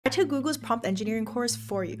took Google's prompt engineering course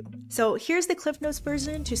for you. So here's the Cliff Notes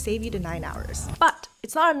version to save you the 9 hours. But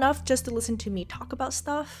it's not enough just to listen to me talk about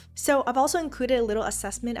stuff. So I've also included a little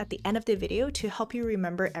assessment at the end of the video to help you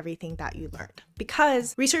remember everything that you learned.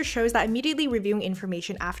 Because research shows that immediately reviewing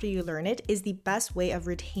information after you learn it is the best way of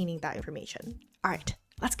retaining that information. Alright.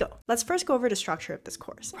 Let's go. Let's first go over the structure of this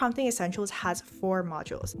course. Prompting Essentials has 4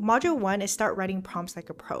 modules. Module 1 is Start Writing Prompts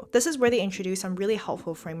Like a Pro. This is where they introduce some really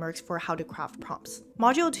helpful frameworks for how to craft prompts.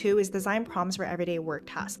 Module 2 is Design Prompts for Everyday Work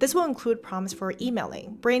Tasks. This will include prompts for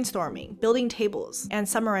emailing, brainstorming, building tables, and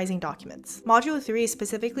summarizing documents. Module 3 is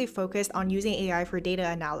specifically focused on using AI for data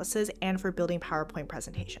analysis and for building PowerPoint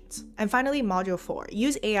presentations. And finally, Module 4,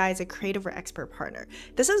 Use AI as a creative or expert partner.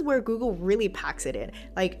 This is where Google really packs it in.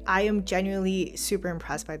 Like, I am genuinely super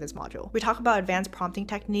impressed by this module. We talk about advanced prompting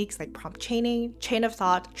techniques like prompt chaining, chain of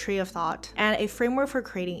thought, tree of thought, and a framework for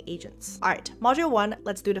creating agents. Alright, module 1,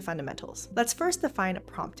 let's do the fundamentals. Let's first define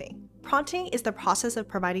prompting. Prompting is the process of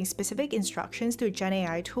providing specific instructions to a Gen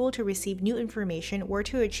AI tool to receive new information or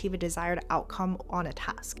to achieve a desired outcome on a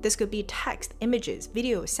task. This could be text, images,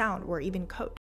 video, sound, or even code.